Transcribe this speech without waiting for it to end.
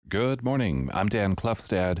Good morning. I'm Dan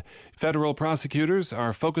Klufstad. Federal prosecutors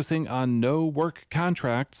are focusing on no-work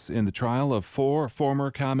contracts in the trial of 4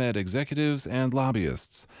 former ComEd executives and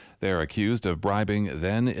lobbyists. They're accused of bribing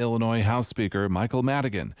then-Illinois House Speaker Michael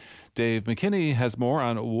Madigan. Dave McKinney has more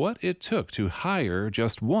on what it took to hire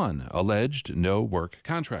just one alleged no-work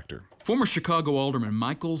contractor. Former Chicago Alderman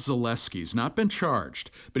Michael Zaleski's not been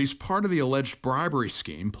charged, but he's part of the alleged bribery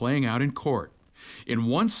scheme playing out in court. In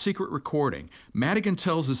one secret recording, Madigan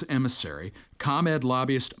tells his emissary, ComEd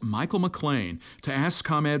lobbyist Michael McLean, to ask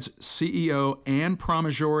ComEd's CEO Ann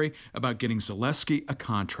Pramaggiore about getting Zaleski a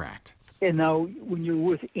contract. And now, when you're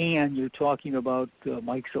with Ann, you're talking about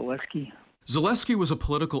Mike Zaleski? Zaleski was a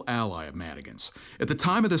political ally of Madigan's. At the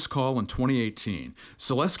time of this call in 2018,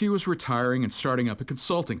 Zaleski was retiring and starting up a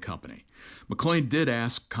consulting company. McLean did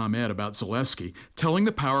ask ComEd about Zaleski, telling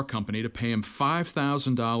the power company to pay him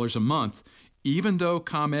 $5,000 a month, even though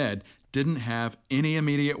ComEd didn't have any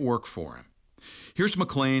immediate work for him. Here's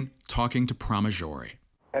McLean talking to Pramaggiore.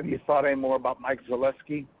 Have you thought any more about Mike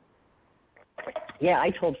Zaleski? Yeah,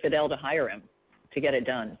 I told Fidel to hire him to get it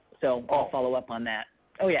done, so I'll follow up on that.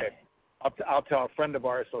 Oh, yeah. Okay. I'll tell a friend of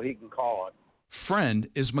ours so he can call it. Friend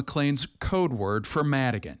is McLean's code word for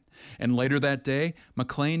Madigan. And later that day,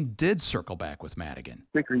 McLean did circle back with Madigan.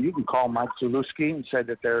 Speaker, you can call Mike Zaleski and say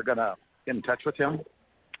that they're going to get in touch with him.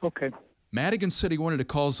 Okay. Madigan said he wanted to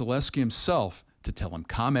call Zaleski himself to tell him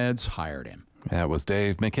ComEd's hired him. That was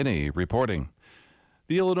Dave McKinney reporting.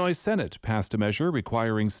 The Illinois Senate passed a measure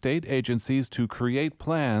requiring state agencies to create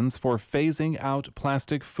plans for phasing out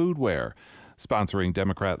plastic foodware. Sponsoring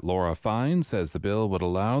Democrat Laura Fine says the bill would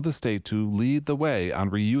allow the state to lead the way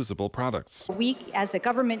on reusable products. We, as a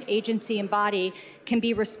government agency and body, can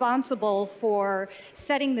be responsible for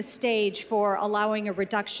setting the stage for allowing a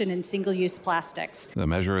reduction in single-use plastics. The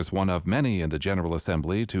measure is one of many in the General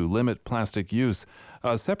Assembly to limit plastic use.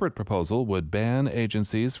 A separate proposal would ban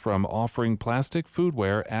agencies from offering plastic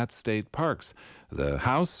foodware at state parks. The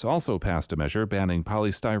House also passed a measure banning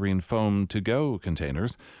polystyrene foam to-go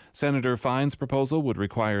containers. Senator Fine's proposal would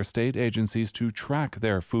require state agencies to track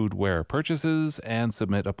their foodware purchases and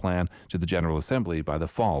submit a plan to the General Assembly by the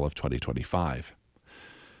fall of 2025.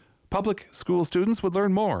 Public school students would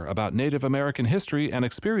learn more about Native American history and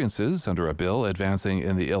experiences under a bill advancing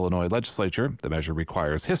in the Illinois legislature. The measure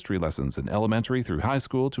requires history lessons in elementary through high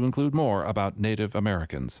school to include more about Native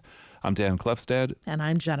Americans. I'm Dan Klefstad. And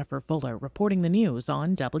I'm Jennifer Fuller, reporting the news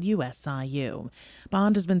on WSIU.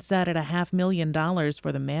 Bond has been set at $500,000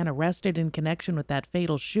 for the man arrested in connection with that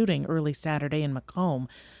fatal shooting early Saturday in Macomb.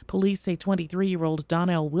 Police say 23-year-old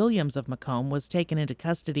Donnell Williams of Macomb was taken into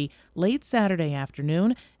custody late Saturday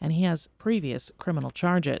afternoon, and he has previous criminal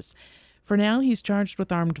charges. For now, he's charged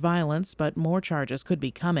with armed violence, but more charges could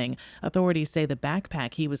be coming. Authorities say the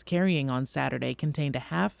backpack he was carrying on Saturday contained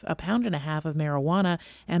a pound and a half of marijuana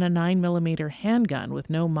and a 9mm handgun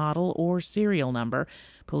with no model or serial number.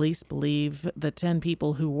 Police believe the 10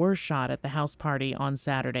 people who were shot at the house party on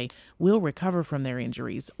Saturday will recover from their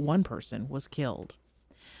injuries. One person was killed.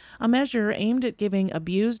 A measure aimed at giving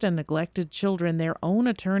abused and neglected children their own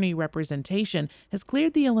attorney representation has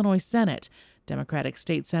cleared the Illinois Senate. Democratic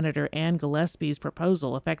State Senator Ann Gillespie's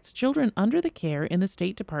proposal affects children under the care in the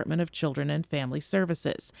State Department of Children and Family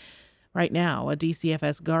Services. Right now, a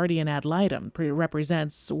DCFS guardian ad litem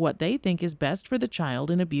represents what they think is best for the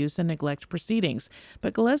child in abuse and neglect proceedings.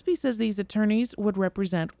 But Gillespie says these attorneys would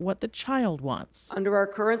represent what the child wants. Under our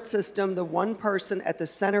current system, the one person at the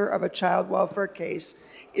center of a child welfare case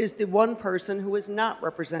is the one person who is not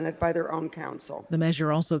represented by their own counsel. The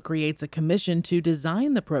measure also creates a commission to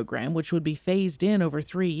design the program, which would be phased in over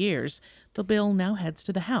 3 years. The bill now heads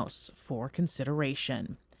to the House for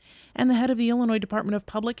consideration. And the head of the Illinois Department of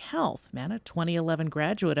Public Health, a 2011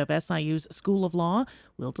 graduate of SIU's School of Law,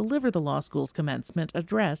 will deliver the law school's commencement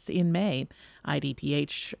address in May.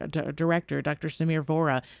 IDPH Director Dr. Samir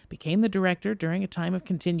Vora became the director during a time of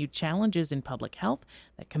continued challenges in public health.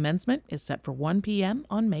 That commencement is set for 1 p.m.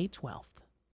 on May 12th.